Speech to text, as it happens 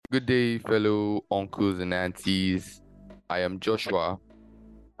Good day, fellow uncles and aunties. I am Joshua.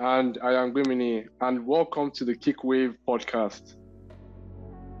 And I am Gwimini, and welcome to the Kick Wave podcast.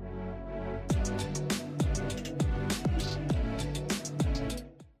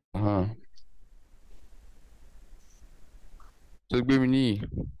 So, Gbemini,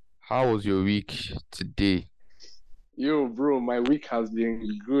 how was your week today? Yo, bro, my week has been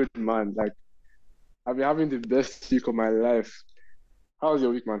good, man. Like, I've been having the best week of my life. How was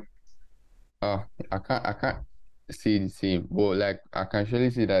your week, man? I can't say the same, but like I can surely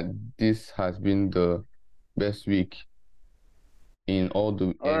say that this has been the best week in all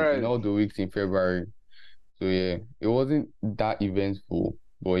the All in right, all the weeks in February. So yeah, it wasn't that eventful,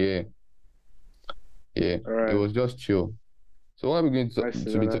 but yeah, all it right. was just chill. So what are we going Nice to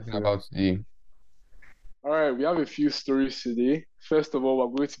to know, be nice talking to know. about today? All right, we have a few stories today. First of all,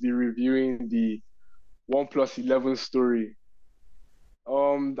 we're going to be reviewing the OnePlus 11 story.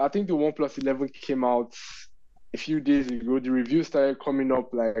 I think the OnePlus 11 came out a few days ago. The review started coming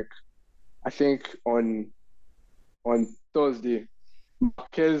up like I think on Thursday.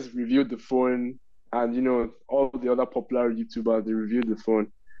 Marquez reviewed the phone, and all the other popular YouTubers they reviewed the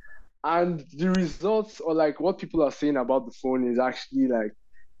phone, and the results or like what people are saying about the phone is actually like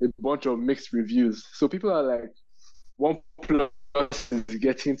a bunch of mixed reviews. So people are like, OnePlus is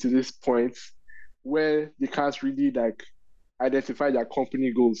getting to this point where they can't really like identify their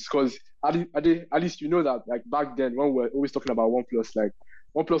company goals because at least you know that like back then when we are always talking about OnePlus, like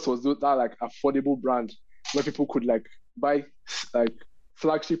OnePlus was that like affordable brand where people could like buy like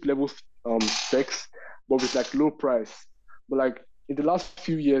flagship level specs but with like low price. But like in the last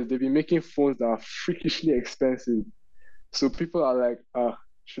few years they've been making phones that are freakishly expensive. So people are like,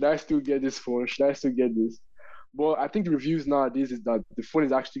 should I still get this phone? Should I still get this? But I think the reviews nowadays is that the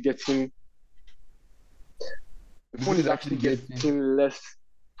The phone phone is is actually actually getting. getting less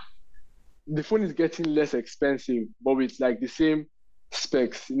the phone is getting less expensive, but with like the same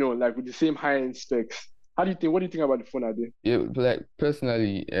specs, like with the same high end specs. How do you think? What do you think about the phone, Ade? Yeah, like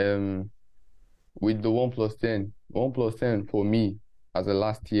personally, with the OnePlus 10 for me as a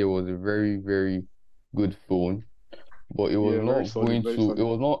last year was a very, very good phone. But it was Yeah, very not solid, going very to, solid.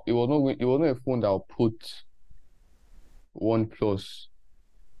 it was not a phone that will put OnePlus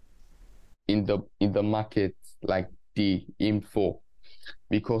in the market like they aimed for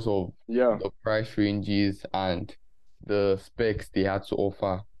because of Yeah, the price ranges and the specs they had to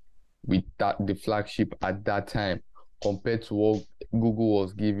offer with the flagship at that time compared to what Google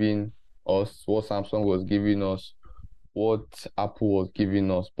was giving us, what Samsung was giving us, what Apple was giving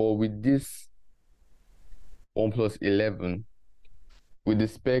us. But with this OnePlus 11, with the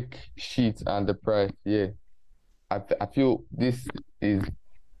spec sheet and the price, yeah, I feel is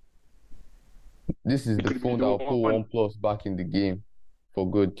this is it the could be phone the that will put one. OnePlus back in the game for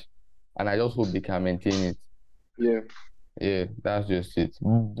good. And I just hope they can maintain it. Yeah, Yeah, that's just it.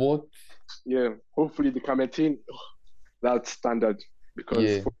 But yeah. Hopefully they can maintain that standard because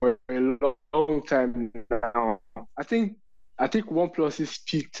yeah, for a long time now, I think OnePlus is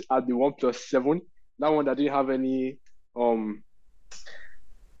peaked at the OnePlus 7. That one that didn't have any um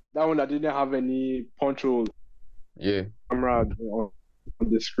that one that didn't have any punch hole yeah, camera on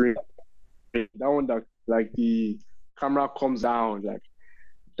the screen. That one that like the camera comes down, like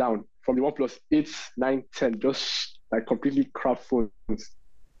down from the OnePlus 8, 9, 10, just like completely crap phones.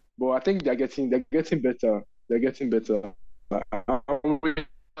 But I think they're getting better. They're getting better. Like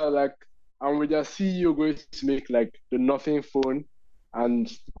and with their CEO going to make like the Nothing phone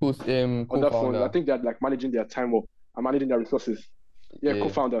and other phones, I co-founder. think they're like managing their time up and managing their resources. Yeah, Yeah.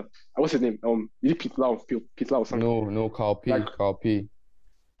 co-founder. What's his name? Is it Pete Lau? Pete Lau or something? No, Like Carl P.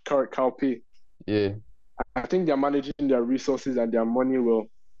 Carl P. Yeah. I think they're managing their resources and their money well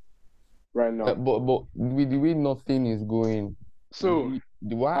right now. But with the way nothing is going, So,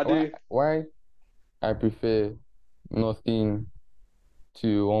 are they? why I prefer nothing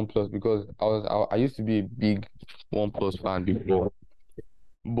to OnePlus because I used to be a big OnePlus fan before.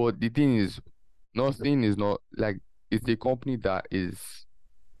 But the thing is, nothing is not like it's a company that is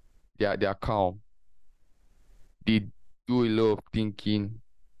they are calm. They do a lot of thinking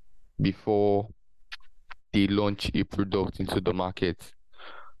before they launch a product into the market.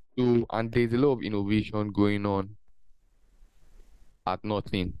 So and there's a lot of innovation going on at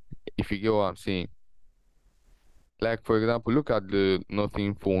nothing, if you get what I'm saying. Like for example, look at the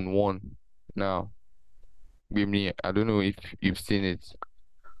Nothing Phone 1 now. Grimly, I don't know if you've seen it,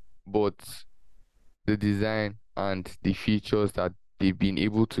 but the design and the features that they've been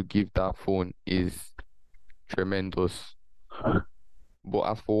able to give that phone is tremendous. But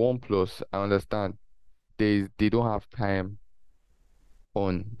as for OnePlus, I understand they don't have time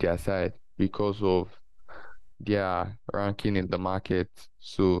on their side because of their ranking in the market.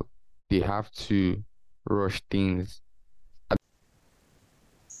 So they have to rush things.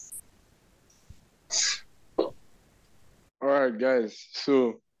 All right, guys.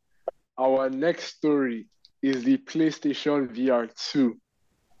 So our next story is the PlayStation VR 2.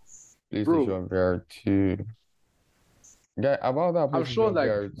 Bro, PlayStation VR 2. Yeah, about that I'm sure PlayStation like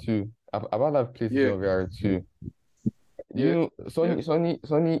VR 2. About that yeah, PlayStation VR 2. You yeah, know, yeah.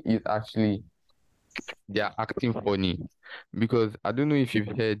 Sony is actually they are acting funny because I don't know if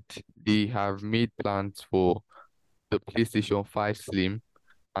you've heard they have made plans for the PlayStation 5 Slim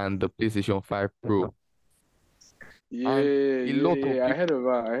and the PlayStation 5 Pro. And Yeah, a yeah, lot of yeah. I heard people,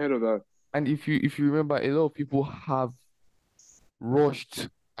 of that. I heard of that. and if you remember, a lot of people have rushed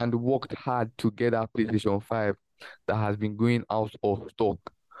and worked hard to get that PlayStation 5 that has been going out of stock.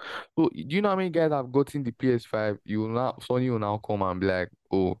 So do you know how many guys have gotten the PS5? You will now Sony will now come and be like,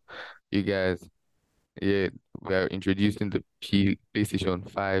 oh, you guys, yeah, we're introducing the PlayStation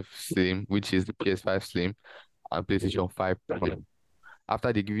 5 Slim, which is the PS5 Slim, and PlayStation 5 Pro.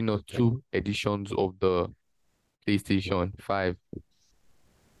 After they giving us two editions of the PlayStation 5.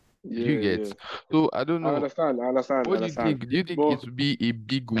 You Yeah, get. yeah. So I don't I know. understand. I understand. I What do you understand. think? Do you think it But would be a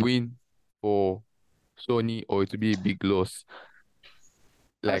big win for Sony or it would be a big loss?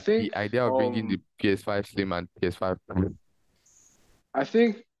 I Like think the idea of bringing the PS5 Slim and PS5 Pro. I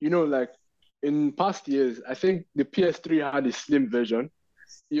think like in past years, I think the PS3 had a slim version.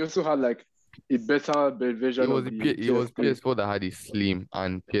 It also had like a better version of the It was PS3. PS4 that had a Slim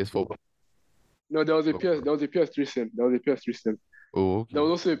and PS4 No, there was a Pro. PS3 slim. There was a PS3 slim. Oh, There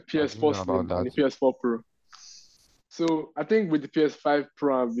okay. was also a I didn't PS4 know about slim and that. a PS4 Pro. So I think with the PS5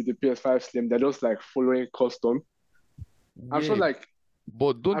 Pro and with the PS5 Slim, they're just like following custom. I'm sure Yeah, like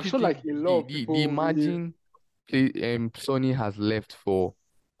but don't I'm you sure think like a lot of the people really margin Sony has left for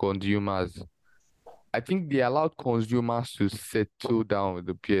consumers? I think they allowed consumers to settle down with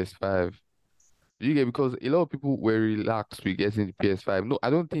the PS5. You get because a lot of people were relaxed with getting the PS5. No, I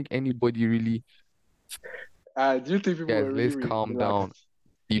don't think anybody really, do you think people guys, were really let's calm down. relaxed?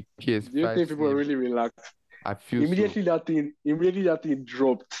 The Do you PS5 think people were Slim, really relaxed? I feel so. Immediately that thing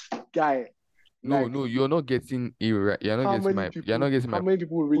dropped. Guy, No, like no, you're not getting it right. You're not getting how my many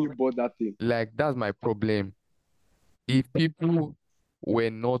people really bought that thing? like that's my problem. If people were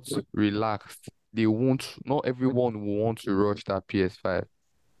not relaxed, they won't not everyone will want to rush that PS5.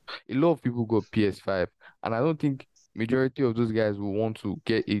 A lot of people got PS5, and I don't think majority of those guys will want to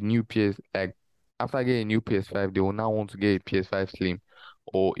get a new PS like after getting a new PS5, they will now want to get a PS5 Slim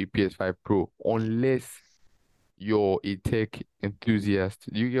or a PS5 Pro unless you're a tech enthusiast.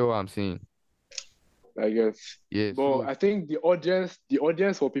 You get what I'm saying? I guess. Yeah, But so I think the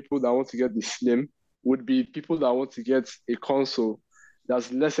audience for people that want to get the slim would be people that want to get a console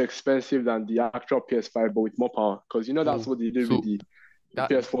that's less expensive than the actual PS5 but with more power. Because that's so what they did with so the that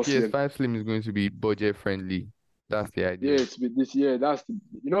PS4 Slim. PS5 Slim is going to be budget friendly. That's the Yeah, idea. it's with this year. That's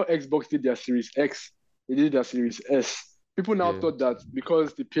Xbox did their Series X, they did their Series S. People now Yeah. thought that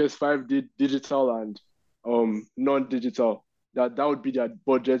because the PS5 did digital and non-digital, that would be their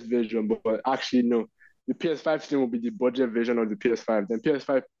budget version. But actually, no. The PS5 Slim will be the budget version of the PS5. Then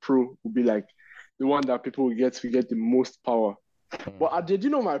PS5 Pro will be like the one that people will get to get the most power. Mm. But did you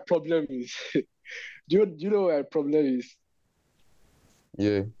know my problem is? Do you know what my problem is?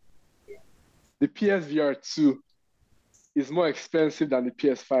 Yeah. The PSVR 2 is more expensive than the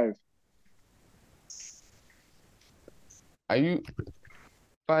PS5. Are you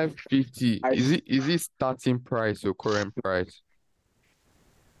 550? I Is it starting price or current price?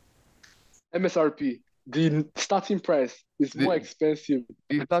 MSRP. The starting price is more The expensive.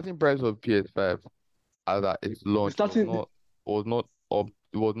 the starting price of PS5 as at its The launch starting was not up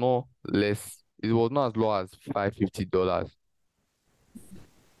it was not less it was not as low as $550.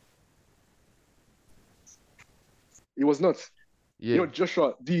 it was not. Yeah,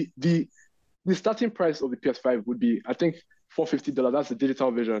 Joshua, the starting price of the PS5 would be, I think, $450. That's the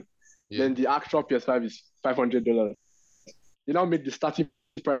digital version. yeah. Then the actual PS5 is $500. They now made the starting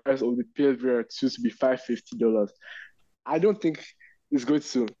price of the PSVR 2 to be $550. I don't think it's going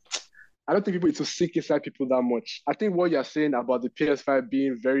to. I don't think people it will sink inside people that much. I think what you're saying about the PS5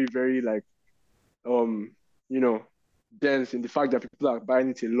 being very, very like, you know, dense in the fact that people are buying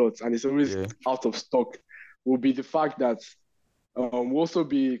it a lot and it's always Yeah. out of stock will be the fact that will also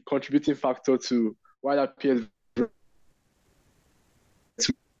be contributing factor to why that PS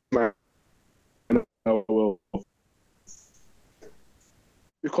well,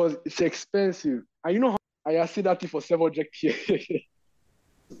 because it's expensive. And you know how I see that thing for 700K.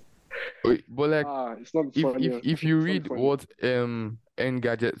 Wait, but like It's not funny. if you It's not read funny. what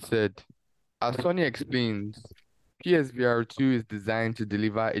Engadget said, as Sony explains, PSVR 2 is designed to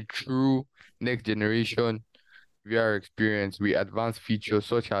deliver a true next generation VR experience with advanced features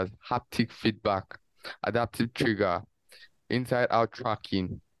such as haptic feedback, adaptive trigger, inside out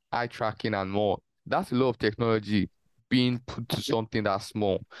tracking, eye tracking, and more. That's a lot of technology being put to something that's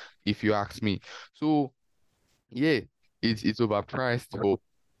small, if you ask me. So, yeah, it's overpriced for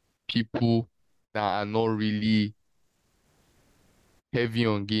people that are not really heavy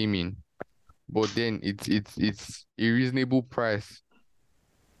on gaming, but then it's a reasonable price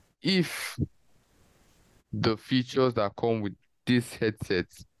if the features that come with this headset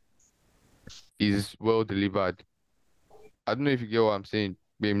is well delivered. I don't know if you get what I'm saying,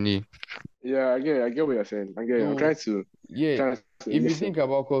 Bimni. Yeah, I get what you're saying. I get it. So yeah, Trying to if you listen. think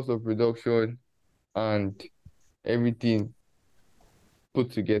about cost of production and everything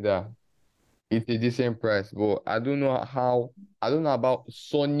put together, it's a decent price. But I don't know about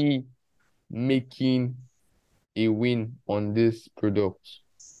Sony making a win on this product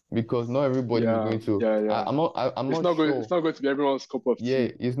because not everybody is Yeah, going to. yeah, I, yeah. I'm not. I, I'm It's not not going. sure. It's not going to be everyone's cup of Yeah,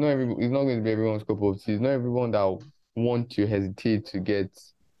 tea. it's not going to be everyone's cup of tea. It's not everyone that will want to hesitate to get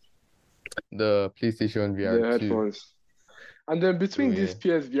the PlayStation VR The 2. headphones. And then So between yeah, this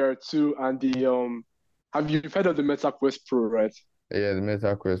PSVR 2 and the have you heard of the Meta Quest Pro, right? yeah, the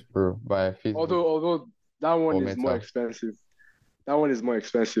Meta Quest Pro by Facebook Although that one or is more Meta. expensive. That one is more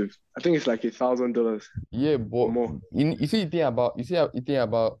expensive. I think it's like $1,000 Yeah, or but more. you think about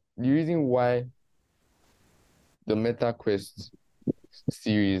the reason why the Meta Quest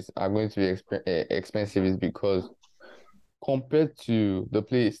series are going to be expensive is because compared to the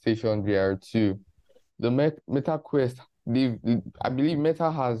PlayStation VR 2, the Meta Quest, I believe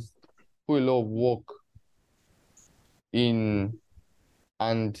Meta has put a lot of work in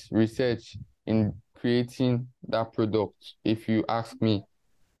and research in creating that product, if you ask me.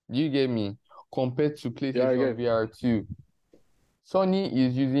 Do you get me? Compared to Yeah, I PlayStation get. VR 2, Sony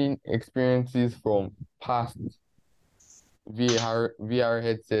is using experiences from past VR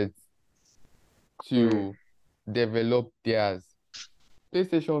headsets Mm. to develop theirs.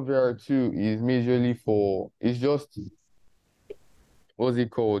 PlayStation VR 2 is majorly it's just, what's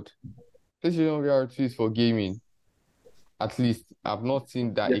it called? PlayStation VR 2 is for gaming. At least I've not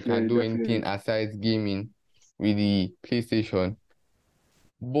seen that it can Definitely, do anything definitely. aside gaming with the PlayStation.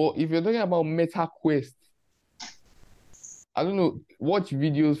 But if you're talking about Meta Quest, I don't know, watch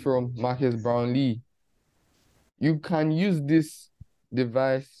videos from Marcus Brownlee. You can use this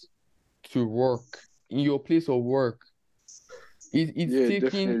device to work in your place of work. Yeah,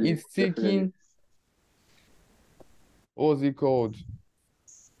 definitely, it's definitely. taking, what's it called?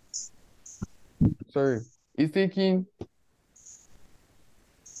 Sorry. It's taking,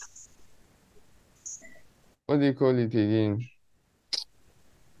 what do you call it again?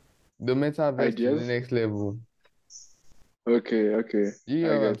 The metaverse to the Ideas? next level. Okay, okay. You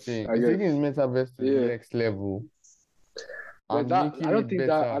get I what I'm get, saying? I It's get. taking the metaverse to the Yeah. next level But and that making it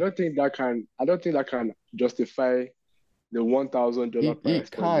better. I don't think that can justify the $1,000 It price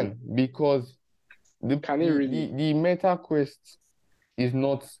tag though. can because Can it really? the Meta Quest is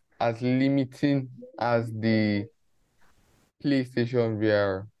not as limiting as the PlayStation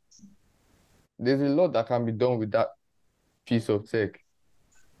VR. There's a lot that can be done with that piece of tech,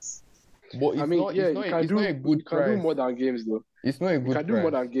 but I mean, yeah, it's not a you good can do more price. than games though. It's not a You good can do more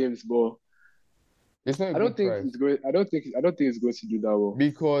price. than games, but It's not a good price I don't think it's going to do that well.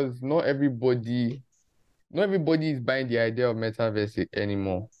 because not everybody is buying the idea of metaverse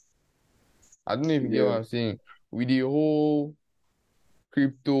anymore. I don't know if you get what Yeah. I'm saying. With the whole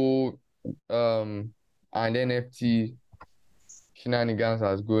crypto and NFT shenanigans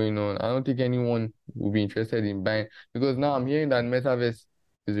that's going on, I don't think anyone will be interested in buying because now I'm hearing that metaverse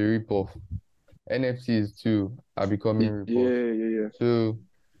is a ripoff. NFTs too are becoming ripoff. Yeah, yeah, yeah. So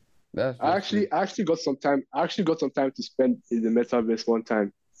that's just it. I actually got some time. I actually got some time to spend in the metaverse one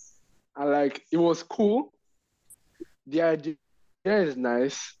time, and like it was cool. The idea is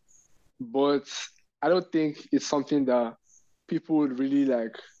nice, but I don't think it's something that people would really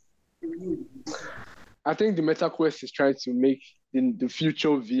like. I think the Meta Quest is trying to make the future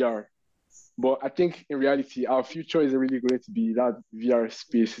VR, but I think in reality, our future isn't really going to be that VR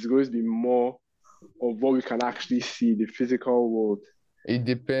space. It's going to be more of what we can actually see, the physical world. It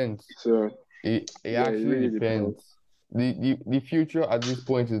depends. So It yeah, it actually really depends. depends. The future at this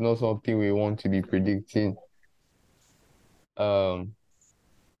point is not something we want to be predicting um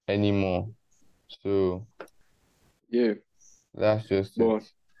anymore. So Yeah, that's just it.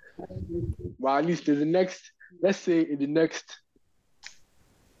 but at least in the next, let's say in the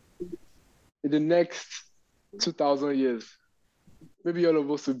next 2,000 years, maybe all of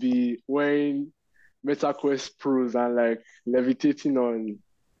us will be wearing MetaQuest Pros and like levitating on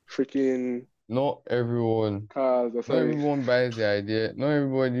freaking Not everyone. cars or Not something. everyone buys the idea. Not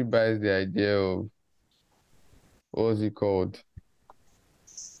everybody buys the idea of what's it called?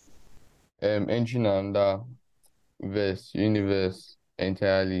 Entering another universe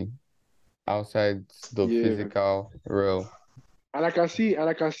entirely outside the Yeah. physical realm. And I can see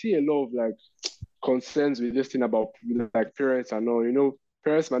a lot of like concerns with this thing about like parents and all. You know,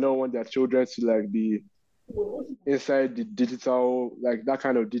 parents might not want their children to like be inside the digital, like that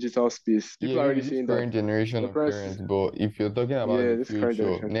kind of digital space. Yeah, People are maybe already this saying that current generation the of parents, parents, but if you're talking about yeah, the this current future,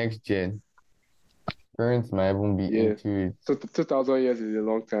 generation, next gen, parents might even be yeah. into it. So 2000 years is a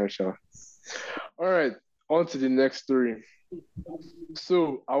long time, Sha. All right, on to the next story.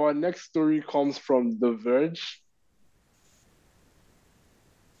 So our next story comes from The Verge.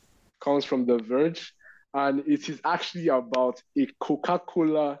 And it is actually about a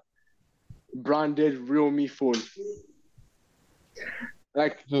Coca-Cola branded Realme phone.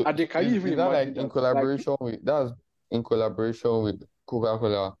 Like, So, Ade, can you even is that like imagine in that? Like, collaboration with that's in collaboration with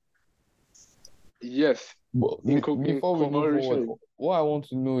Coca-Cola? yes, But in before we move forward, collaboration. what I want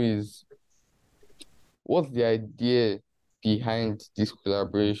to know is what's the idea behind this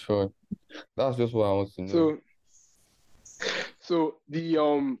collaboration? That's just what I want to know. So, so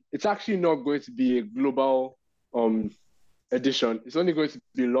the it's actually not going to be a global edition. It's only going to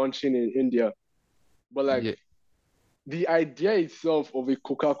be launching in India. But like Yeah, the idea itself of a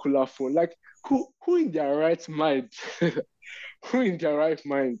Coca-Cola phone, like who in their right mind, who in their right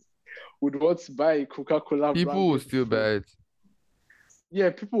mind would want to buy a Coca-Cola people will branded still phone? buy it Yeah,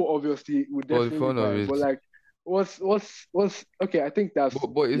 people obviously would for the definitely fun of buy it, but it. like, what's okay? I think that's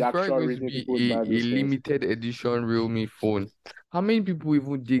But the it's probably actual going to reason be people would buy a those phones. limited edition Realme phone. How many people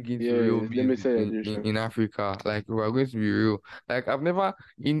even dig into Yeah, it's Realme limited in, edition. in Africa? Like we're going to be real. Like I've never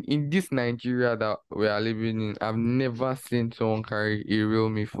in this Nigeria that we are living in, I've never seen someone carry a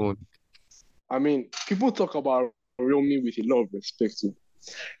Realme phone. I mean, people talk about Realme with a lot of respect too.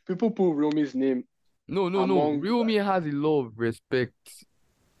 People put Realme's name No. among Realme has a lot of respect,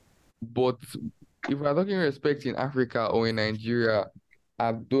 but if we're talking respect in Africa or in Nigeria,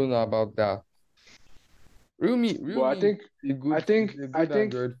 I don't know about that. but Realme is a good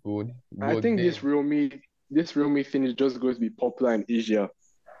Android phone, I but think then this Realme thing is just going to be popular in Asia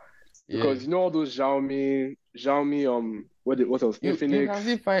yeah. because you know all those Xiaomi what else?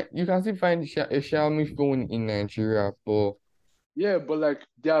 Infinix. You can still find a Xiaomi phone in Nigeria, but Yeah, but like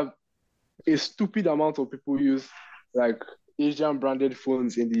there are a stupid amount of people use like Asian branded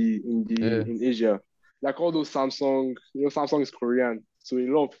phones yeah. in Asia. Like all those Samsung, you know, Samsung is Korean, so a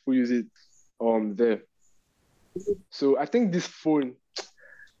lot of people use it there. So I think this phone,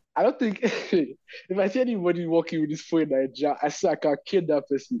 I don't think if I see anybody walking with this phone in Nigeria, I say I can kill that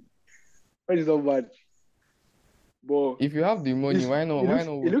person. That is not bad. But If you have the money, why it not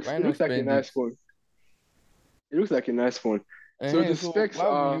looks like a spend it? nice phone. It looks like a nice phone. So the So specs why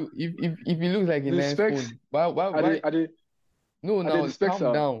would are you if it looks like a the nice specs phone, why are they no are they the now specs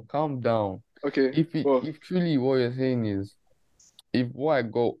are calm down. okay. Well, If truly what you're saying is if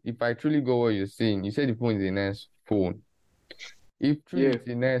I truly go what you're saying, you said the phone is a nice phone. If truly yeah. it's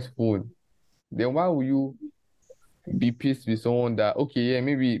a nice phone, then why will you be pissed with someone that okay, yeah,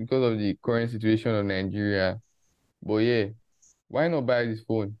 maybe because of the current situation of Nigeria, but yeah, why not buy this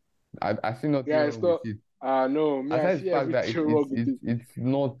phone? I see nothing Yeah, it's wrong with not. it. No, me, I Aside the see fact that everything wrong with it.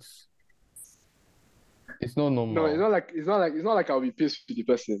 it's not No, normal. it's not like I'll be pissed with the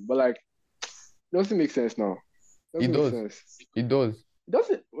person, but like, it doesn't make sense now. It It doesn't make does. sense. It does. It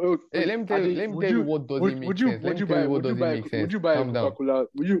doesn't. Well, Hey, let me tell you what doesn't make sense. Let me tell you what doesn't make would sense. you buy a Calm Coca down. Cola?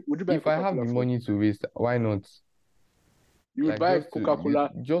 Would you buy a If I Coca have Cola the phone? money to waste, why not? You would Like buy a Coca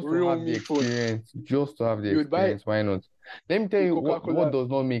Cola just to have the Realme phone. experience, just to have the You would buy experience, why not? Let me tell a you Coca what Cola. does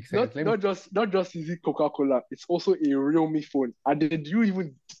not make sense. Not just easy Coca Cola. It's also a Realme phone. And did you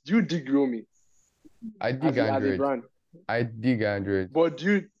even do you dig Realme I dig as a Android. brand? I dig Android. But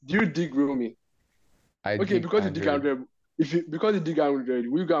do you dig Realme? I Okay, dig because you dig Android. Android, because you dig Android,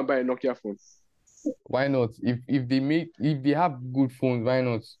 will you go and buy a Nokia phone? Why not? If they have good phones, why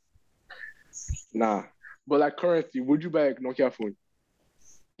not? Nah. But like currently, would you buy a Nokia phone?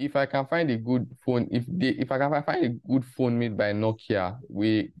 If I can find a good phone, if I can find a good phone made by Nokia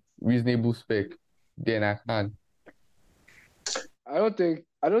with reasonable spec, then I can. I don't think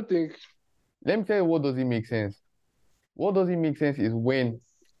Let me tell you what doesn't make sense. What doesn't make sense is when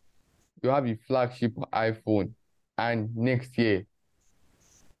you have a flagship iPhone and next year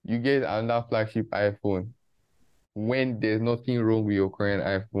you get another flagship iPhone when there's nothing wrong with your current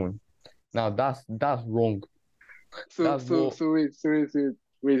iPhone. Now that's wrong. So That's so what. so wait.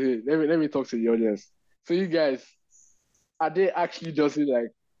 Let me talk to the audience. So you guys, are they actually just like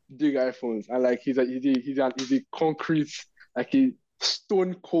big iPhones and like he's a concrete like a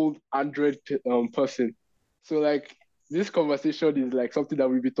stone cold Android person. So like this conversation is like something that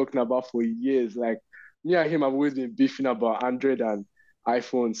we've been talking about for years. Like me and him have always been beefing about Android and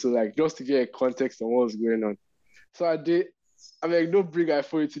iPhone. So like just to get a context on what's going on. So I'm like, don't bring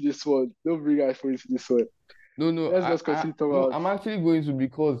iPhone into this one. Don't bring iPhone into this one. No, Let's just continue talking no. about I'm actually going to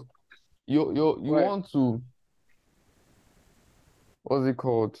because you why. want to, what's it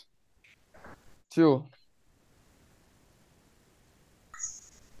called? Chill.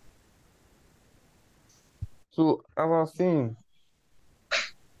 So as I was saying,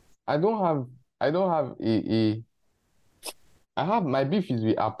 I don't have a I have my beef is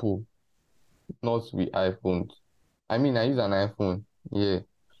with Apple, not with iPhones. I mean, I use an iPhone, yeah,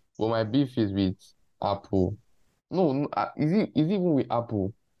 but my beef is with Apple. No, no, is it even with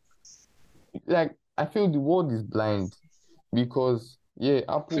Apple? Like, I feel the world is blind because yeah,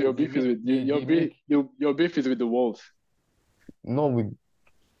 So Apple your beef is with you, they make your beef is with the wolves. not with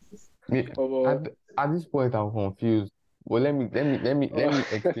me. Of At this point, I'm confused. Well, let me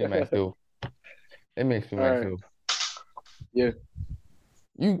explain myself. Let me explain all right. myself. Yeah.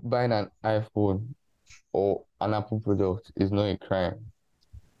 You buying an iPhone or an Apple product is not a crime.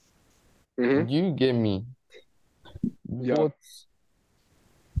 Mm-hmm. Do you get me? Yeah. But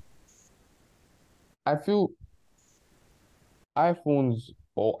I feel iPhones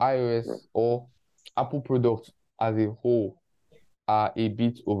or iOS or Apple products as a whole are a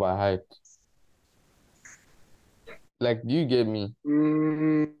bit overhyped. Like, do you get me?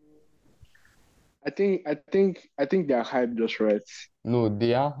 Mm, I think they're hyped just right. No,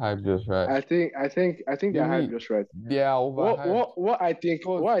 they are hyped just right. I think The they're hyped way just right. they are What overhyped. what what I think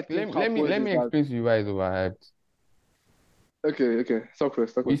Because what I think happens let is me that explain to you why it's overhyped. okay. Talk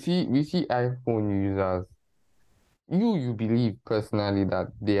first, talk first. We see iPhone users. You believe personally that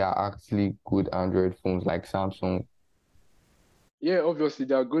they are actually good Android phones like Samsung Yeah, obviously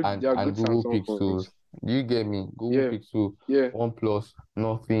they are good and Google Samsung phones. Pixels. Do you get me? Google Yeah, Pixel, yeah. OnePlus,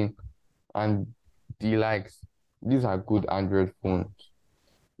 nothing, and the likes. These are good Android phones.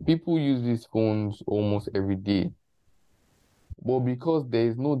 People use these phones almost every day. But because there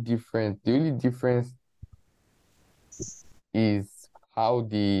is no difference, the only difference is how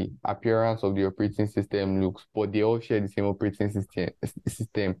the appearance of the operating system looks, but they all share the same operating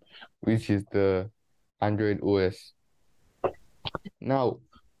system, which is the Android OS. Now,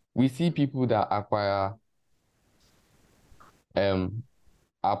 we see people that acquire um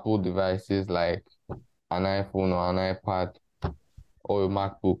Apple devices like an iPhone or an iPad or a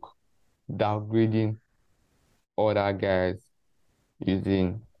MacBook, downgrading other guys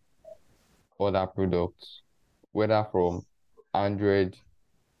using other products, whether from Android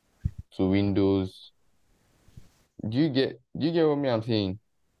to Windows. Do you get what me I'm saying?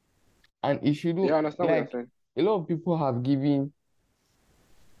 And it Yeah, I shouldn't understand what you're like saying. a lot of people have given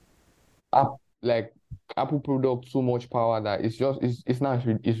up like Apple products so much power that it's not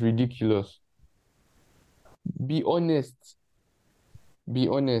it's ridiculous. Be honest, be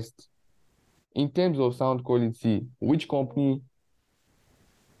honest. In terms of sound quality, which company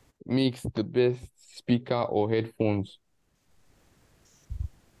makes the best speaker or headphones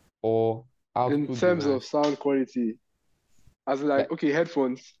or In output terms of device? sound quality, as in like Like okay,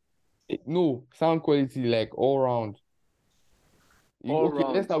 headphones no sound quality like all round. all Okay,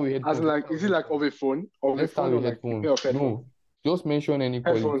 let's round. start with As in headphones. like is it like of a Let's start phone with or like a headphones. pair of headphones? No, just mention any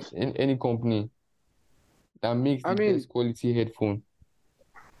quality, Headphones. any company that makes I the mean, best quality headphone.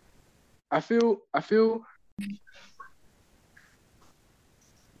 I feel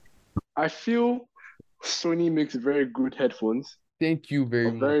Sony makes very good headphones, Thank you very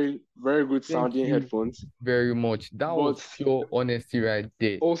or much. very good Thank sounding you headphones. very much. That was But pure honesty right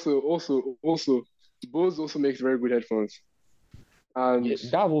there. also, Bose also makes very good headphones. Yeah, And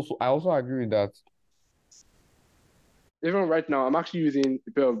that's also I also agree with that. even right now, I'm actually using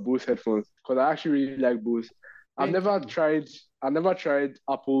a pair of Bose headphones because I actually really like Bose. I've Thank never you. tried I've never tried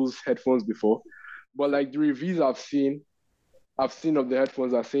Apple's headphones before, but like the reviews I've seen of the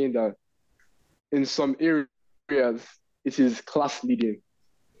headphones are saying that in some areas it is class leading,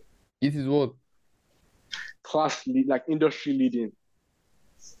 It is what like industry leading.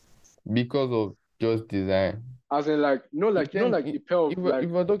 because of just design. As in like In terms, like a pair of if like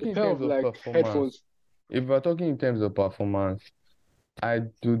we're a talking in pair terms of of like performance, headphones. if we're talking in terms of performance, I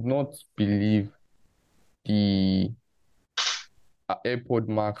do not believe the AirPod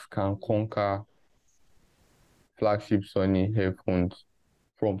Max can conquer flagship Sony headphones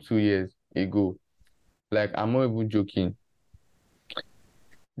from 2 years ago. Like, I'm not even joking.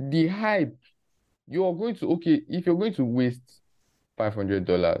 The hype, you're going to, okay, if you're going to waste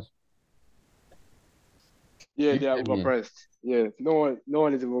 $500, Yeah, you they are get me? overpriced. Yeah, no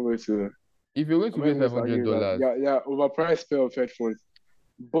one is even going to. If you're going I'm to not waste even going five to argue hundred with that. dollars, Yeah, overpriced pair of headphones,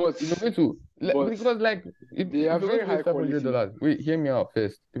 but if you're going to, but because like, they if are you're going very to high waste five hundred quality. dollars, wait, hear me out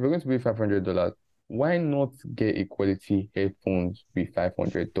first. If you're going to waste $500, why not get a quality headphones with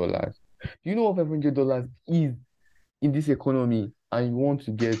 $500? You know what $500 is in this economy, and you want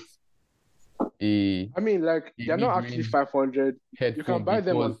to get a I mean, like a they're not actually mid-range 500. You can headphone buy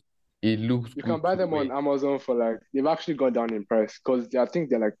them on because it looks you can good buy to them wear. on Amazon for like they've actually gone down in price because I think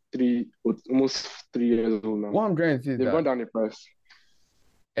they're like almost 3 years old now. What I'm trying to say is They've that gone down in price.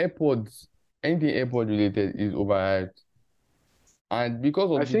 AirPods, anything AirPod related is overhyped. And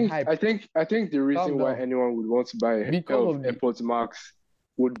because I of the think hype, I think I think the calm reason why down. anyone would want to buy a pair Because of of the AirPods Max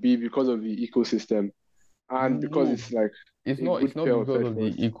would be because of the ecosystem and because no, it's like it's a not. It's good not pair of because of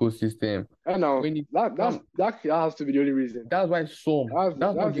the headphones. ecosystem. And now When it come, that has to be the only reason. that's why some. That's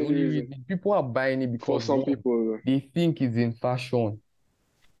not That's the the only only reason reason. People are buying it for because some one, people. they think it's in fashion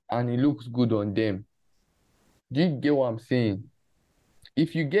and it looks good on them. Do you get what I'm saying?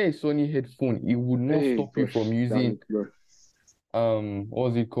 If you get a Sony headphone, it would not Hey, stop you from gosh, damn using it, bro.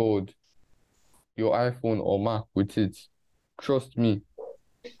 what's it called? Your iPhone or Mac with it. Trust me,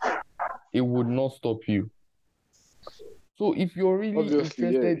 it would not stop you. So if you're really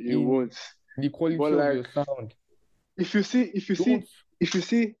Obviously, yeah, interested it in won't. the But quality of like, your sound, if you see, if you see, don't. if you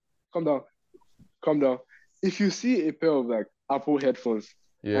see, calm down, calm down. If you see a pair of like Apple headphones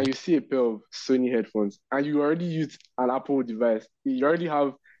Yeah, and you see a pair of Sony headphones and you already use an Apple device, you already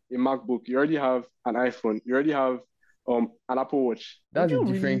have a MacBook, you already have an iPhone, you already have an Apple Watch. that's a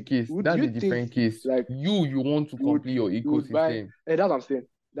different case. Would That's you a think different case. like You want to complete your you would buy? ecosystem. That's what I'm saying.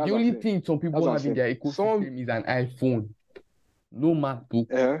 The That's what I'm only saying. thing some That's people what I'm have in saying. their Some ecosystem is an iPhone, no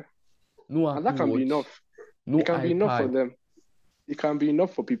MacBook, uh, no and that Apple can be Watch, enough. no It can be enough for iPad. them. It can be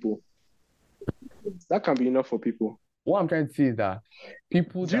enough for people. That can be enough for people. What I'm trying to say is that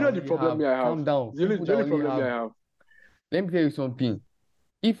people Do that you know the only problem have, me I have? calm down, people The that only only problem me have, I have. let me tell you something.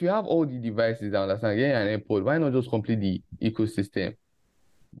 If you have all the devices, I understand, getting an AirPod, why not just complete the ecosystem?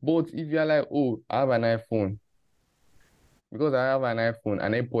 But if you're like, oh, I have an iPhone, because I have an iPhone,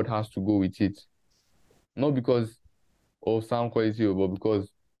 an AirPod has to go with it. Not because of sound quality, but because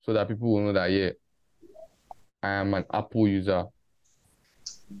so that people will know that, yeah, I am an Apple user.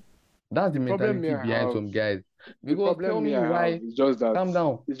 That's the The problem me mentality I behind have. some guys. The Because tell problem me me I have why, is just that. calm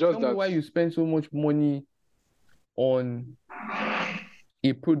down, It's just tell me that. why you spend so much money on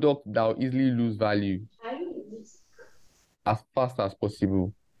a product that will easily lose value as fast as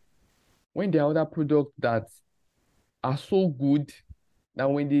possible. When there are other products that are so good that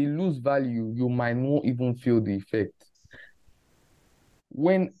when they lose value, you might not even feel the effect.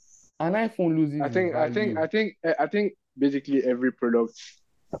 When an iPhone loses I its think I think value, I think I think basically every product.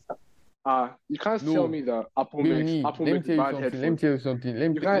 You can't tell no, me that Apple let me makes tell you bad something. Let me headphones. tell you something. Let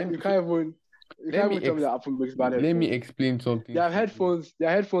me You t- let can't me you so can't even you let can't me even tell me ex that Apple makes bad let me headphones. explain something to you. Their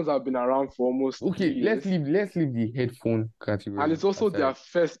headphones have been around for almost three Okay, years. let's leave the headphone And category aside. it's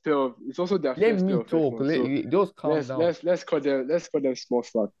also their Let first pair me of talk. headphones. So Just calm down. let's call them small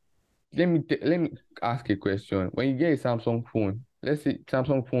slack. Let me ask a question. When you get a Samsung phone, let's say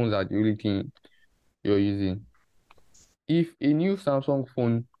Samsung phones are the only thing you're using. If a new Samsung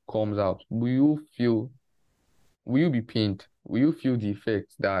phone comes out, will you be pained? Will you feel the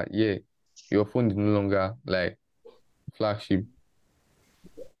effect that, yeah, your phone is no longer like flagship?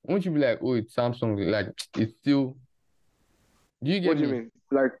 Won't you be like, oh, it's Samsung, like it's still, do you What get do you me? mean?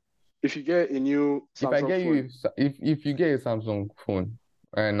 Like if you get a new If I Samsung get phone, you, if you get a Samsung phone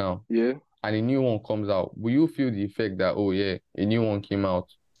right now yeah, and a new one comes out, will you feel the effect that, oh yeah, a new one came out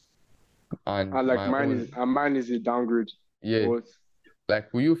and and like my own, mine is a downgrade. yeah, Or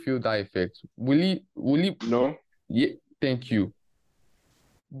like will you feel that effect? no? Yeah, thank you.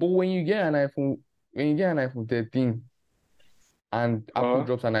 But when you get an iPhone 13 and Apple Uh-huh.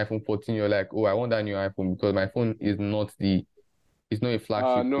 drops an iPhone 14, you're like, oh, I want that new iPhone because my phone it's not a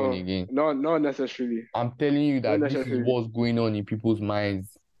flagship phone No, again. not necessarily. I'm telling you Not that this is necessarily. what's going on in people's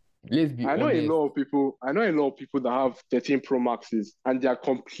minds. Let's be honest. I know a lot of people that have 13 Pro Maxes and they are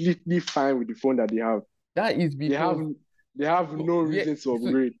completely fine with the phone that they have. That is They have because, they have so, no yeah, reason to so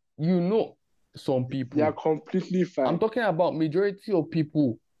upgrade. you know some They are people. completely I'm fine. talking about majority of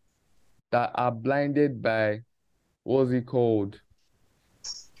people that are blinded by what's it called?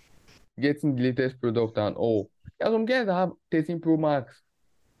 Getting the latest product and all. There are some guys that have 13 Pro Max.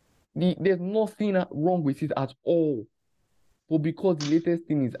 There's nothing wrong with it at all. But because the latest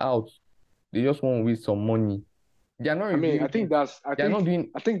thing is out, they just want to waste some money. They are not I mean, reviewing it. They are not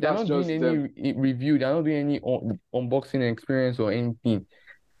doing. I think They are that's not doing just any them. review. They are not doing any unboxing experience or anything.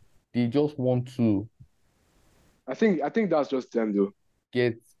 They just want to I think that's just them though.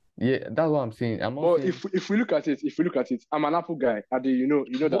 get. Yeah, that's what I'm saying. I'm not But saying. if we look at it, I'm an Apple guy. Ade, you know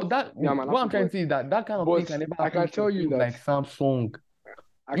But that. Yeah, I'm an what Apple I'm trying boy. to say is that that kind of thing But can never I happen can with a tell you phone that like Samsung.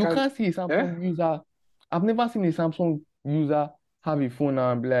 I You can. can't see a Eh? Samsung user. I've never seen a Samsung user have a phone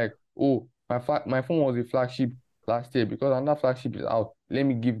and be like, oh, my phone was a flagship last year because another flagship is out. Let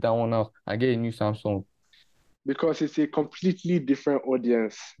me give that one out and get a new Samsung. Because it's a completely different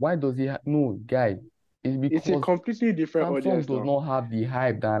audience. Why does he no, guy? It's It's a because completely different Samsung audience does now. not have the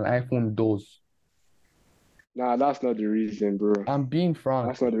hype that an iPhone does. Nah, that's not the reason, bro. I'm being frank.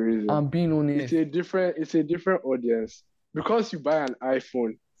 That's not the reason. I'm being honest. It's a different audience. Because you buy an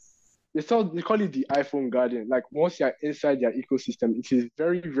iPhone, they call it the iPhone Guardian. Like once you're inside their ecosystem, it is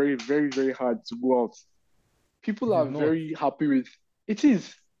very, very, very, very hard to go out. People It are is not. very happy with it.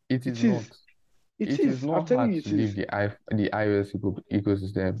 Is. It It is is. not. It It is is. I'm not telling hard you, to it is. leave the iOS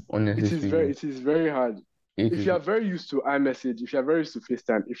ecosystem, honestly speaking. It is very hard. It If is you are very used to iMessage, if you are very used to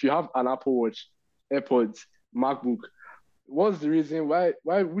FaceTime, if you have an Apple Watch, AirPods, MacBook, what's the reason?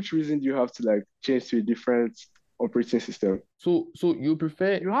 Which reason do you have to like change to a different operating system? so you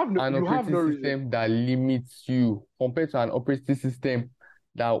prefer You have an no operating reason. system that limits you compared to an operating system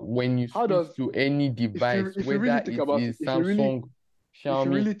that when you How switch does to any device, if you whether really think it about it, is Samsung, if you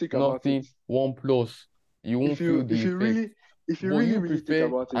Xiaomi, really think about it, nothing, OnePlus, you won't feel the effect. if you But you really think prefer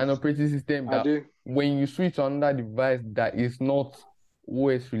about an it, operating system are that they when you switch to another device that is not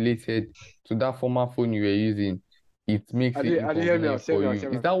OS related to that former phone you were using, it makes it are they hear me out, inconvenient hear for me out, you. hear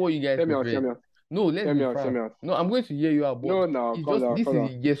me Is out, that what you guys hear me out, hear prefer? me out, No, let's hear be me out, hear frank. me out. No, I'm going to hear you out, but No, now it's calm just down, this calm is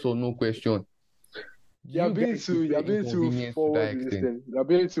a down. yes or no question. Do you guys prefer You're being too inconvenience to that forward with this extent? thing. You're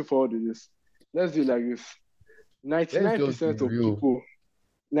being too forward with this. Let's do it like this. Let's just be 99% of real. people,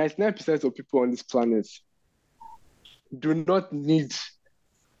 99% of people on this planet do not need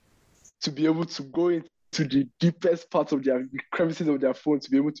to be able to go into the deepest parts of their crevices of their phone to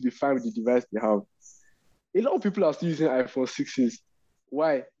be able to be fine with the device they have. A lot of people are still using iPhone 6s.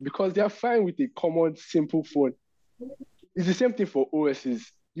 Why? Because they are fine with a common, simple phone. It's the same thing for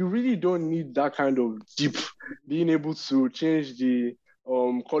OSs. You really don't need that kind of deep being able to change the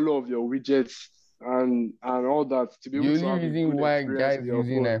color of your widgets and all that to be The able to only have a reason good why experience guys with your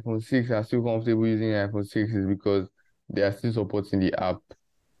using phone. iPhone 6 are still comfortable using iPhone 6 is because they are still supporting the app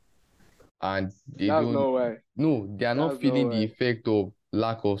and they That's don't, not why. they are not That's not feeling the why. effect of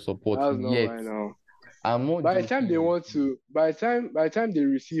lack of support That's not yet. why now. I'm not By the time they joking with want you. to, by the time they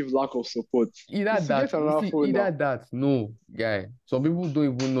receive lack of support, Either it's to that, get another phone now. no, guy. Some people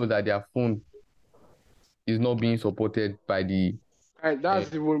don't even know that their phone is not being supported by the And that's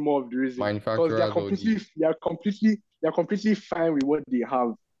even more of the reason. Because manufacturers or they are completely fine with what they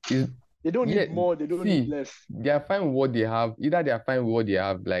have. They don't yeah, need more, they don't need less. they are fine with what they have. Either they are fine with what they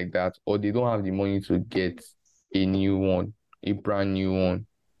have like that, or they don't have the money to get a new one, a brand new one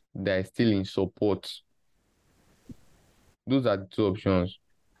that is still in support. Those are the two options.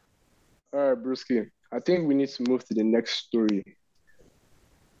 All right, Brewski. I think we need to move to the next story.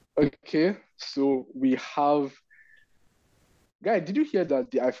 Okay, so we have. Guy, did you hear that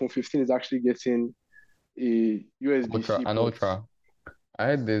the iPhone 15 is actually getting a USB-C port? Ultra. I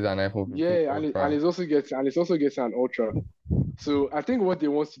heard there's an iPhone 15 Yeah, Ultra. and it's also getting an Ultra. So I think what they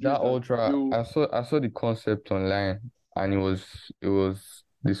want to do That is that Ultra, I saw the concept online and it was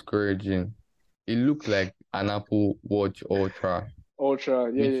discouraging. It looked like an Apple Watch Ultra, which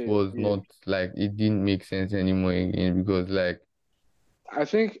was not like it didn't make sense anymore again because like I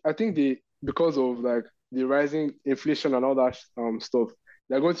think they because of like the rising inflation and all that stuff,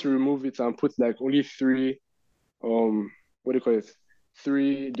 they're going to remove it and put like only three what do you call it?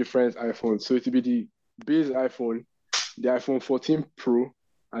 Three different iPhones. So it will be the base iPhone, the iPhone 14 Pro,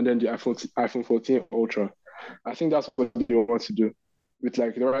 and then the iPhone 14 Ultra. I think that's what they want to do with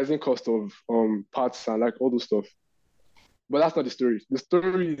like the rising cost of parts and like all those stuff. But that's not the story. The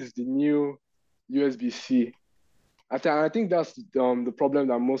story is the new USB-C. I think that's the problem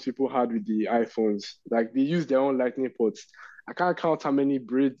that most people had with the iPhones. Like they use their own lightning ports. I can't count how many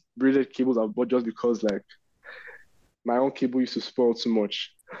braided cables I've bought just because like my own cable used to spoil too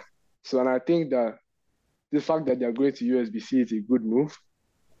much. So, and I think that the fact that they're going to USB-C is a good move.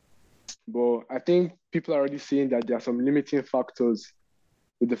 But I think people are already saying that there are some limiting factors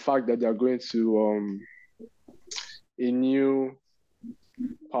with the fact that they're going to a new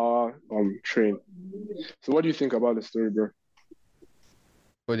power train. So what do you think about the story, bro?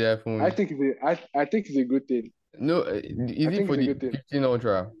 for the iPhone. I think it's a good thing. No, is it for the 15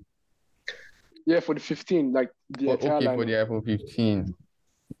 Ultra? Yeah, for the 15, like the entire Okay, for the lineup. iPhone 15.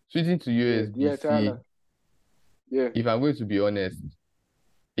 Switching to Yeah, the entire USB-C, line. Yeah, if I'm going to be honest,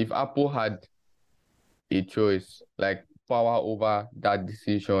 if Apple had a choice, like power over that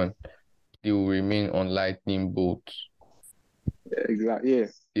decision, they will remain on Lightning bolt. exactly. Yeah,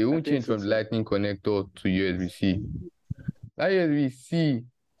 They I won't think change so from the too. Lightning connector to USB-C. That USB-C,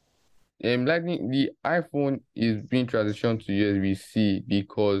 the iPhone is being transitioned to USB-C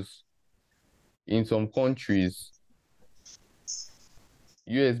because in some countries,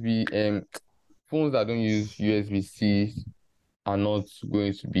 USB phones that don't use USB-C are not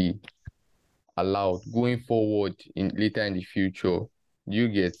going to be allowed going forward in later in the future. Do you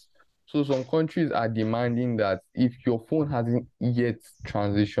get? So some countries are demanding that if your phone hasn't yet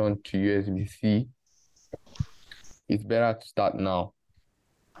transitioned to USB-C, it's better to start now.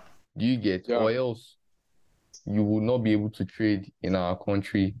 Do you get? Yeah, Or else you will not be able to trade in our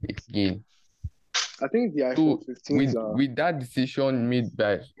country again. I think the iPhone So 15s are. with that decision made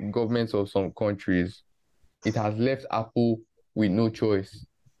by governments of some countries, it has left Apple with no choice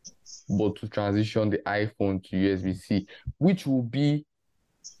but to transition the iPhone to USB-C, which will be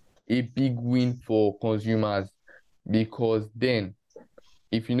a big win for consumers because then,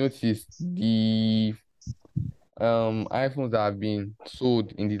 if you notice, the iPhones that have been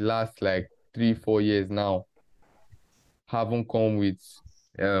sold in the last like 3-4 years now haven't come with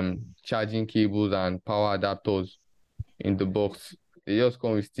charging cables and power adapters in the box. They just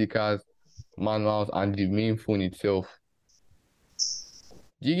come with stickers, manuals, and the main phone itself.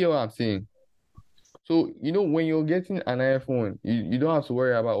 Do you get what I'm saying? So, when you're getting an iPhone, you don't have to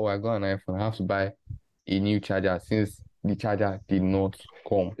worry about, oh, I got an iPhone, I have to buy a new charger since the charger did not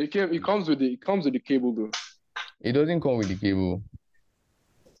come. It comes with the cable though. It doesn't come with the cable.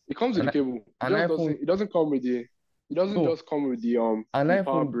 It comes with An, the cable. It an just iPhone, doesn't. It doesn't come with the. It doesn't no, just come with an the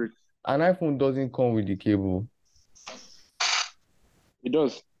power iPhone, brick. an iPhone doesn't come with the cable. It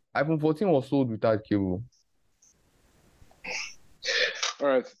does. iPhone 14 was sold without cable. All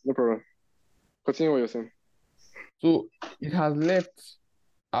right, no problem. Continue what you're saying. So it has left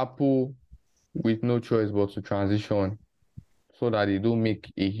Apple with no choice but to transition so that they don't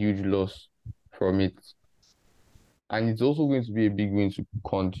make a huge loss from it. And it's also going to be a big win to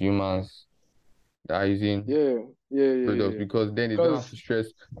consumers that are using products Yeah. because then they don't have to stress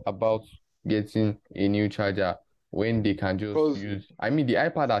about getting a new charger when they can just use. I mean, the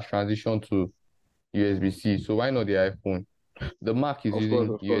iPad has transitioned to USB-C, so why not the iPhone? The Mac is using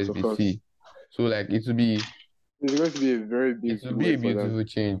Of course. USB-C, so like It's going to be a very big it will be win a for them beautiful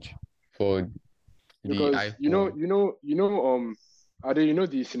change for the because iPhone. Ade, you know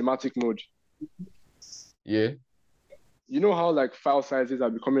the cinematic mode. Yeah, You know how like file sizes are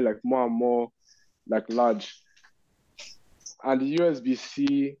becoming like more and more like large, and the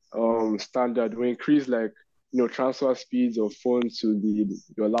USB-C standard will increase like transfer speeds of phones to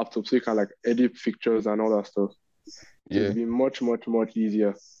your laptop so you can like edit pictures and all that stuff. It yeah. will be much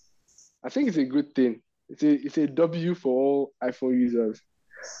easier. I think it's a good thing. It's a W for all iPhone users.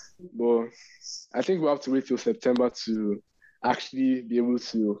 But I think we have to wait till September to actually be able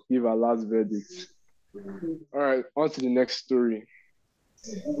to give our last verdict. All right, on to the next story.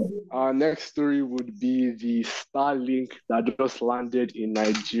 Our next story would be the Starlink that just landed in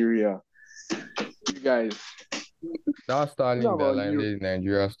Nigeria. You guys. That Starlink that landed in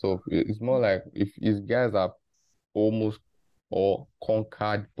Nigeria stuff, it's more like if guys are almost or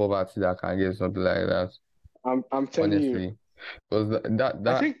conquered poverty that can get something like that. I'm telling honestly. you. Because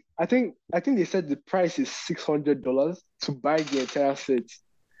that I think they said the price is $600 to buy the entire set.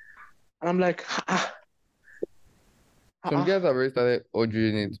 And I'm like, some guys have already started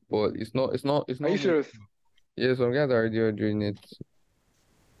ordering it, but it's not Are you serious? Yeah, some guys are already ordering it.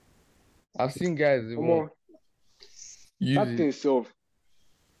 I've seen guys even use that thing itself.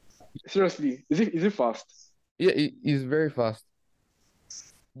 Seriously, is it fast? Yeah, it is very fast.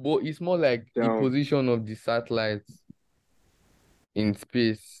 But it's more like the position of the satellites in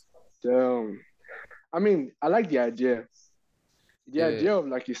space. I mean, I like the idea. The idea of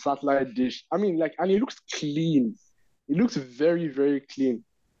like a satellite dish. I mean, like, and it looks clean. It looks very, very clean.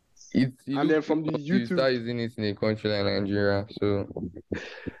 And then from the YouTube, you start using it in a country like Nigeria, so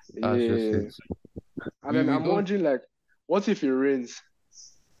that's just it. And then I'm wondering, like, what if it rains?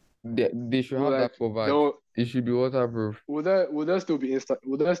 They should have that covered. It should be waterproof. Will there still be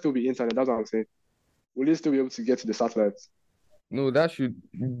internet? That's what I'm saying. Will it still be able to get to the satellites? No,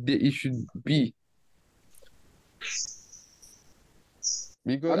 it should be.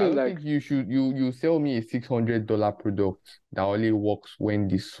 Because I don't think you sell me a $600 product that only works when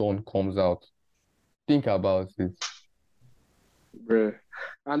the sun comes out. Think about it. bruh.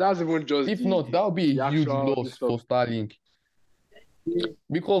 And that's even just If not, that would be the a huge actual this loss stuff. for Starlink.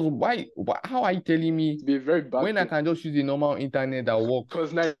 Because why how are you telling me It'd be a very bad when I thing. can just use a normal internet that works?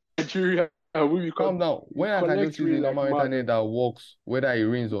 Because Nigeria, Calm down. When I can just collect use a rain like normal mad. internet that works, whether it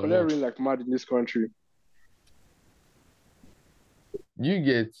rains or Collect not. rain like mad in this country. You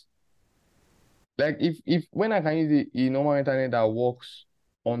get like if when I can use a normal internet that works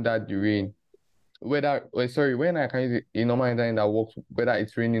under the rain, when I can use a normal internet that works whether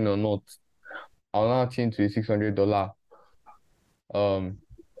it's raining or not, I'll now change to a $600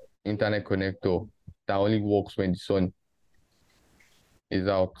 internet connector that only works when the sun is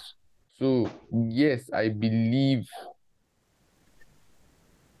out. So yes, I believe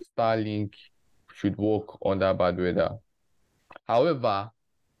Starlink should work under bad weather. However,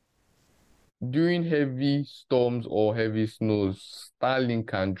 during heavy storms or heavy snows, Starlink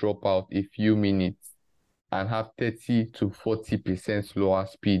can drop out a few minutes and have 30 to 40% slower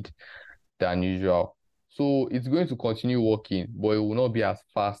speed than usual. So it's going to continue working, but it will not be as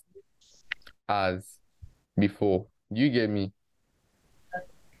fast as before. Do you get me?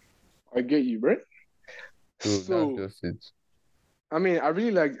 I get you, bro. So that's So just it. I mean, I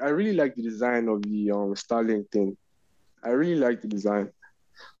really like the design of the Starlink thing. I really like the design,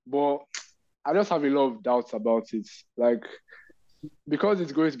 but I just have a lot of doubts about it. Like because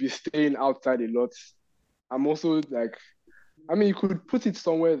it's going to be staying outside a lot. I'm also like, I mean, you could put it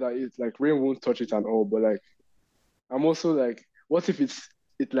somewhere that it's like rain won't touch it and all, but like, I'm also like, what if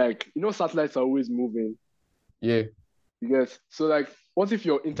it like satellites are always moving, Yeah, you guess? So like, what if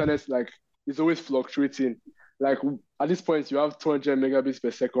your internet like is always fluctuating? Like at this point, you have 200 megabits per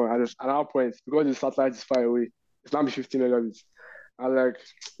second, and at another point, because the satellite is far away, it's now be 50 megabits, and like,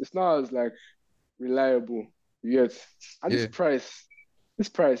 it's not as like reliable. You get? And yeah. this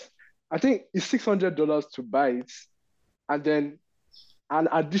price, I think it's $600 to buy it, and then an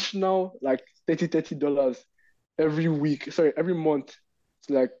additional like $30 every week, sorry, every month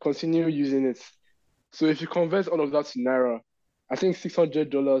to like continue using it. So if you convert all of that to naira, I think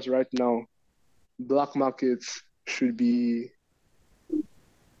 $600 right now, black markets should be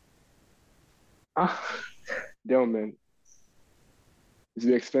ah damn man, it's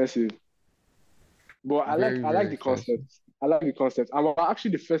be expensive. But Very, I like very the expensive. concept. I like the concept. And we're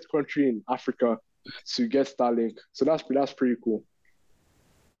actually the first country in Africa to get Starlink. So that's pretty cool.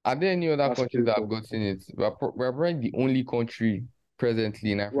 Are there any other That's countries pretty that have cool. gotten it? We're probably the only country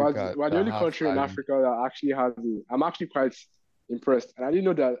presently in Africa We're the that only has country in Starlink. Africa that actually has it. I'm actually quite impressed. And I didn't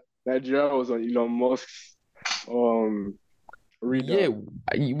know that Nigeria was on Elon Musk's Yeah, radar.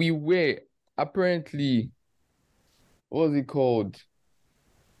 we were apparently, what was it called?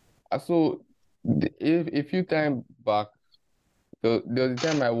 So a few time back, there was a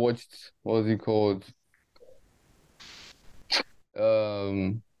time I watched, what was it called?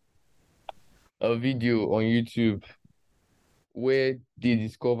 Um, a video on YouTube where they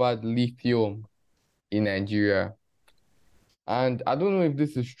discovered lithium in Nigeria. And I don't know if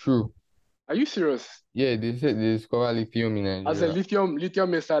this is true. Are you serious? Yeah, they said they discovered lithium in As a Nigeria.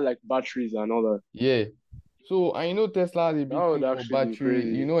 lithium inside like batteries and all that. Yeah. So I know Tesla has a That big would thing for actually be battery. You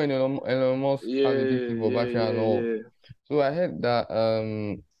crazy. know, Elon Musk has a big thing for battery and all. Yeah. So I heard that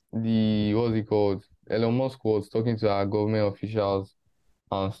the what's it called? Elon Musk was talking to our government officials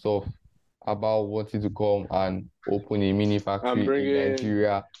and stuff about wanting to come and open a mini I'm factory in bringing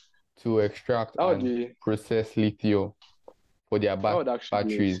Nigeria to extract that would and be process lithium for their that would actually be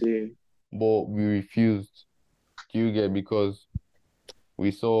batteries. insane. But we refused. Do you get? Because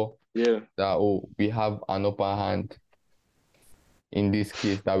we saw Yeah. that we have an upper hand in this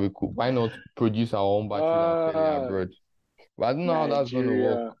case that we could. Why not produce our own batteries and sell it Ah, abroad? But I don't know how that's gonna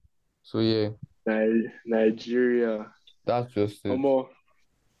work. Nigeria. So yeah, Nigeria. that's just it. More.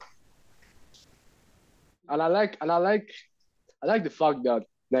 And I like the fact that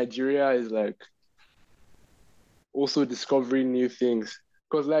Nigeria is like also discovering new things.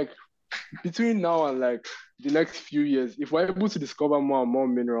 Because like between now and like the next few years, if we're able to discover more and more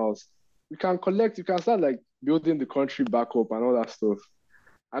minerals, we can start like building the country back up and all that stuff.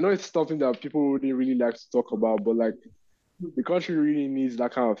 I know it's something that people wouldn't really like to talk about, but like the country really needs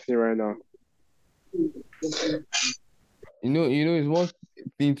that kind of thing right now. It's one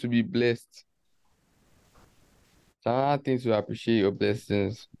thing to be blessed. It's another thing to appreciate your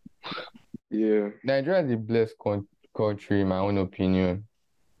blessings. Yeah. Nigeria is a blessed country, in my own opinion.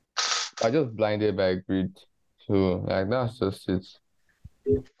 I just blinded by greed. So like that's just it.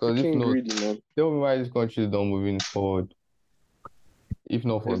 Because if Freaking not, greedy, man. tell me why this country is not moving forward. If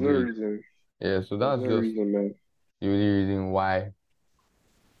not for There's no greed. reason. Yeah, so There's that's no just reason, man. the only reason why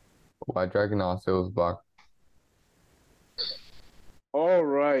we're dragging ourselves back. All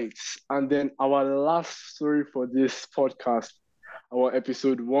right. And then our last story for this podcast, our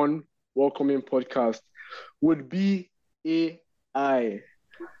episode one welcoming podcast, would be AI.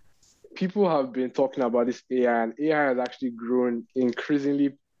 People have been talking about this AI, and AI has actually grown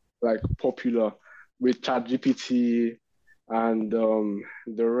increasingly like popular with ChatGPT and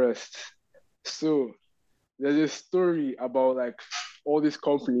the rest. So there's a story about like all these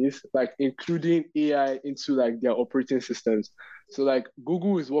companies like including AI into like their operating systems. So like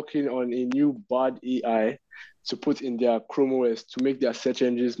Google is working on a new bad AI to put in their Chrome OS to make their search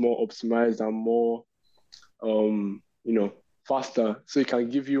engines more optimized and more faster, so it can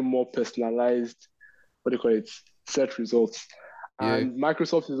give you more personalized, what do you call it, search results. Yeah. And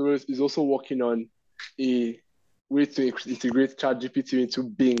Microsoft is also working on a way to integrate ChatGPT into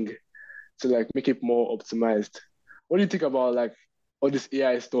Bing to like make it more optimized. What do you think about like all this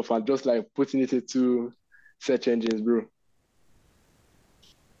AI stuff and just like putting it into search engines, bro?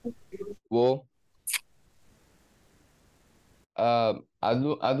 Well, I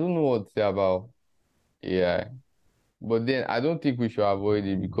don't know what to say about AI, but then I don't think we should avoid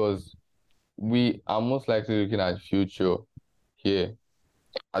it because we are most likely looking at the future here.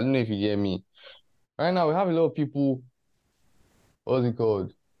 I don't know if you get me. Right now, we have a lot of people, what's it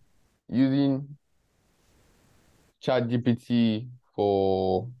called, using ChatGPT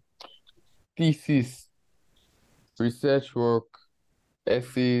for thesis, research work,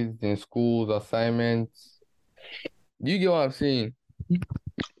 essays in schools, assignments. Do you get what I'm saying?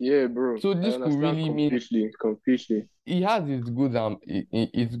 Yeah, bro. So I this could understand really mean completely. it has its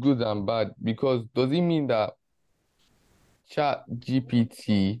good and bad, because does it mean that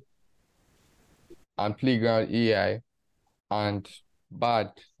ChatGPT and Playground AI and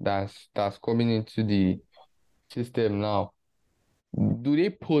bad that's coming into the system now, do they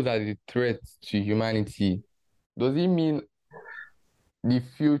pose as a threat to humanity? Does it mean the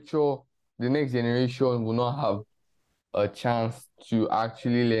future, the next generation will not have a chance to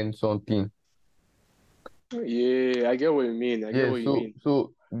actually learn something? Yeah, I get what you mean. I get Yeah, what you mean.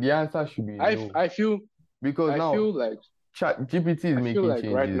 so the answer should be I, no. I feel Because I now feel like Chat GPT is I feel making like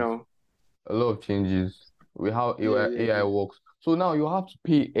right changes, now, a lot of changes with how yeah, yeah, AI yeah. works. So now you have to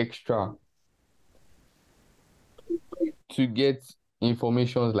pay extra to get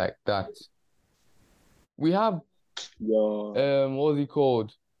informations like that. We have Yeah. what's it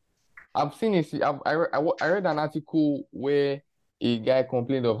called? I've seen it. I read an article where a guy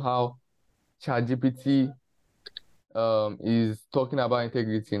complained of how ChatGPT is talking about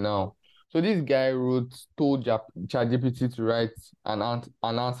integrity now. So this guy told ChatGPT to write an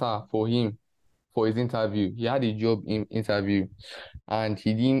answer for him for his interview. He had a job interview and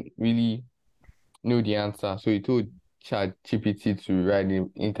he didn't really know the answer. So he told ChatGPT to write the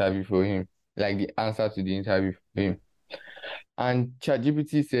interview for him, like the answer to the interview for him. And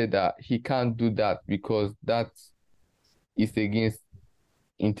ChatGPT said that he can't do that because that is against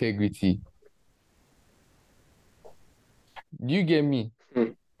integrity. Do you get me?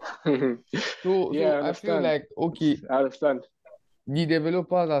 So Yeah, I so I feel understand. like, okay, I understand. the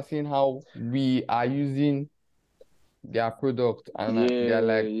developers are seeing how we are using their product and they're Yeah,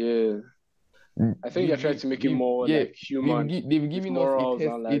 like, yeah. I think they're trying to make it more yeah, like human they've with given us morals and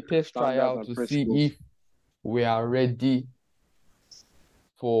a like test standards trial and to see principles. if we are ready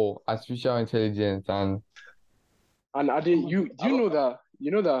for artificial intelligence. And And are they, you do you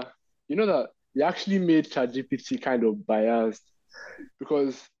know that they actually made ChatGPT kind of biased,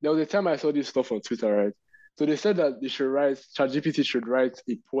 because there was a time I saw this stuff on Twitter, right? So they said that ChatGPT should write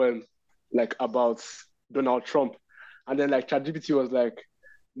a poem like about Donald Trump, and then like ChatGPT was like,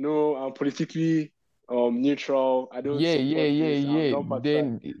 "No, I'm politically neutral. I don't support this. I'm yeah. not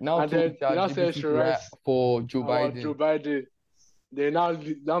partisan." Then now And told then they now said ChatGPT she to write writes for Joe about Biden. Joe Biden. They now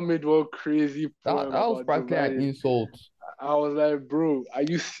made one crazy poem That was about Joe practically an Biden. insult. I was like, bro, are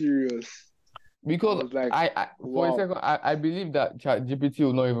you serious? I Because was like, for a wow. second, I believe that ChatGPT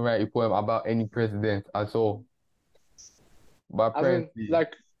will not even write a poem about any president at all. But As in, apparently,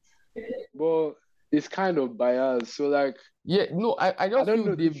 like, well, it's kind of biased. So, like, yeah, no, I I just don't feel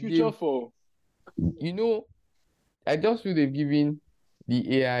know the future for. you know, I just feel they've given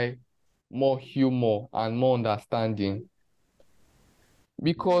the AI more humor and more understanding.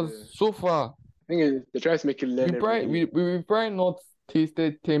 Because Yeah, so far, I think they try to make it we learn probably everything. we probably not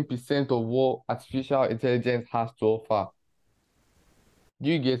tasted 10% of what artificial intelligence has to offer. Do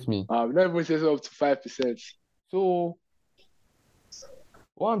you get me? Not even says up to 5%. So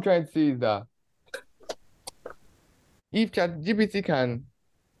what I'm trying to say is that if ChatGPT can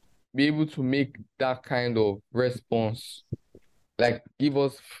be able to make that kind of response, like give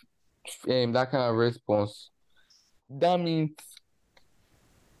us that kind of response, that means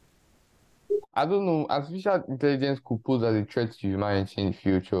I don't know. Artificial intelligence could pose as a threat to humanity in the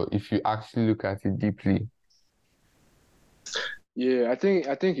future if you actually look at it deeply. Yeah, I think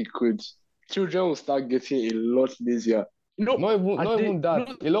it could. Children will start getting a lot lazier. You know, and Not they, even you that.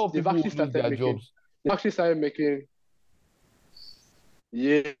 know, A lot of they've people actually will lose started their making, jobs they actually started making,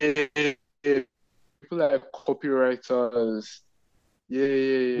 yeah, people like copywriters.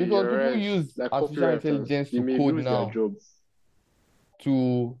 Yeah, because you're people right. use Like artificial copywriters, intelligence they to may code lose their now, jobs.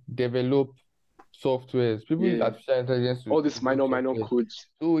 to develop softwares. People use Yeah, artificial intelligence to all this develop minor softwares. codes.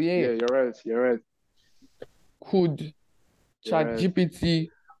 So yeah, Yeah, you're right, could you're right. ChatGPT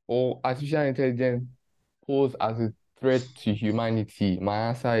or artificial intelligence pose as a threat to humanity? My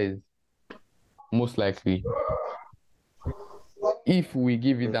answer is most likely, if we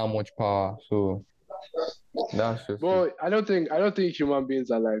give it that much power. So that's just it. But I don't think human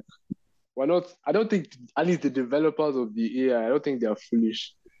beings are like, we're not. I don't think at least the developers of the AI. I don't think they are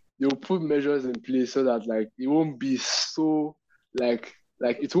foolish. They'll put measures in place so that like it won't be so like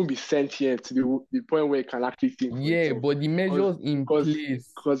it won't be sentient to the point where it can actually think for Yeah, itself. but the measures in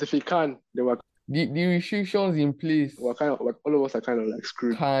place, Because if it can, then the restrictions in place we're kind of like all of us are kind of like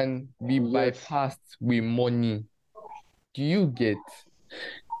screwed. can be Yes. bypassed with money. Do you get?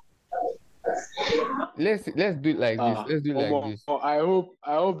 Let's do it like this. Let's do it like this. I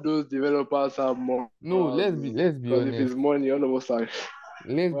hope those developers have more. No, let's be Because if honest. it's money, all of us are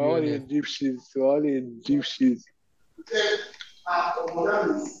Let's we're be all honest. in deep shit. We're all in deep shit.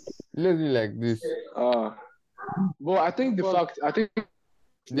 Let's do it like this. But I think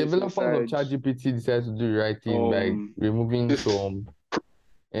Developers of aside, ChatGPT decided to do the right thing by removing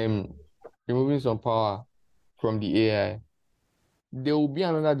some power from the AI. There will be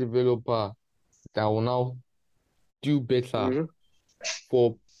another developer that will now do better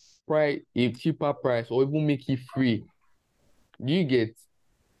for a cheaper price, or even make it free. Do you get?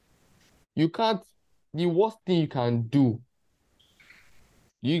 You can't. The worst thing you can do,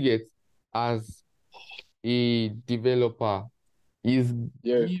 you get, as a developer, is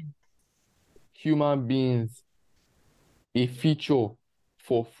give human beings a feature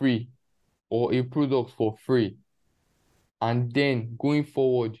for free or a product for free, and then going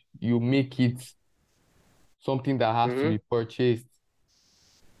forward you make it something that has to be purchased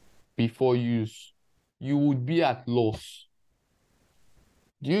before use. You would be at loss.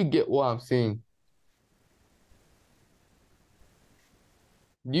 Do you get what I'm saying?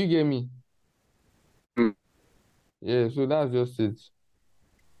 Do you get me? Yeah, so that's just it.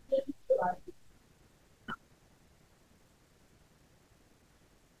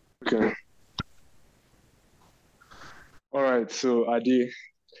 Okay. All right, so Adi,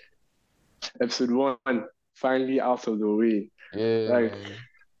 episode 1 finally out of the way. Yeah, like man.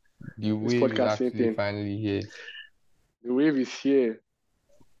 The wave is actually finally here. The wave is here.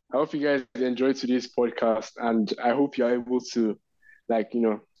 I hope you guys enjoyed today's podcast, and I hope you're able to,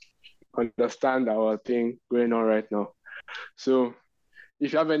 understand our thing going on right now. So,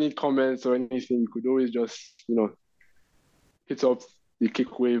 if you have any comments or anything, you could always just, hit up the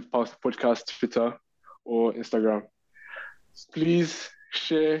Kickwave podcast Twitter or Instagram. Please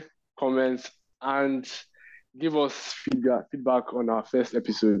share, comment, and give us feedback on our first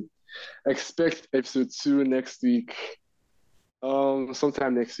episode. Expect episode 2 next week.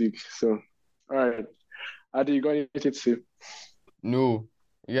 Sometime next week. So, all right. Adi, you got anything to say? No,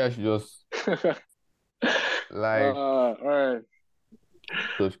 you guys should just all right.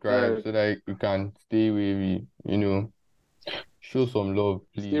 Subscribe so that you can stay wavy, show some love,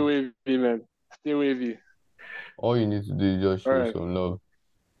 please. Stay wavy, man. Stay wavy. All you need to do is just show some love.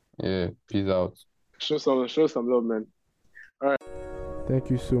 Yeah, peace out. Show some love, man. All right.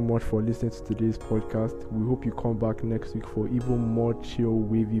 Thank you so much for listening to today's podcast. We hope you come back next week for even more chill,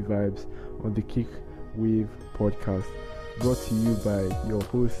 wavy vibes on the Kick Wave podcast. Brought to you by your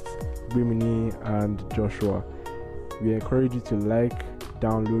hosts, Bimini and Joshua. We encourage you to like,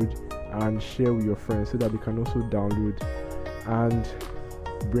 download, and share with your friends so that they can also download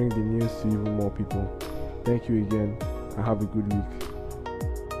and bring the news to even more people. Thank you again, and have a good week.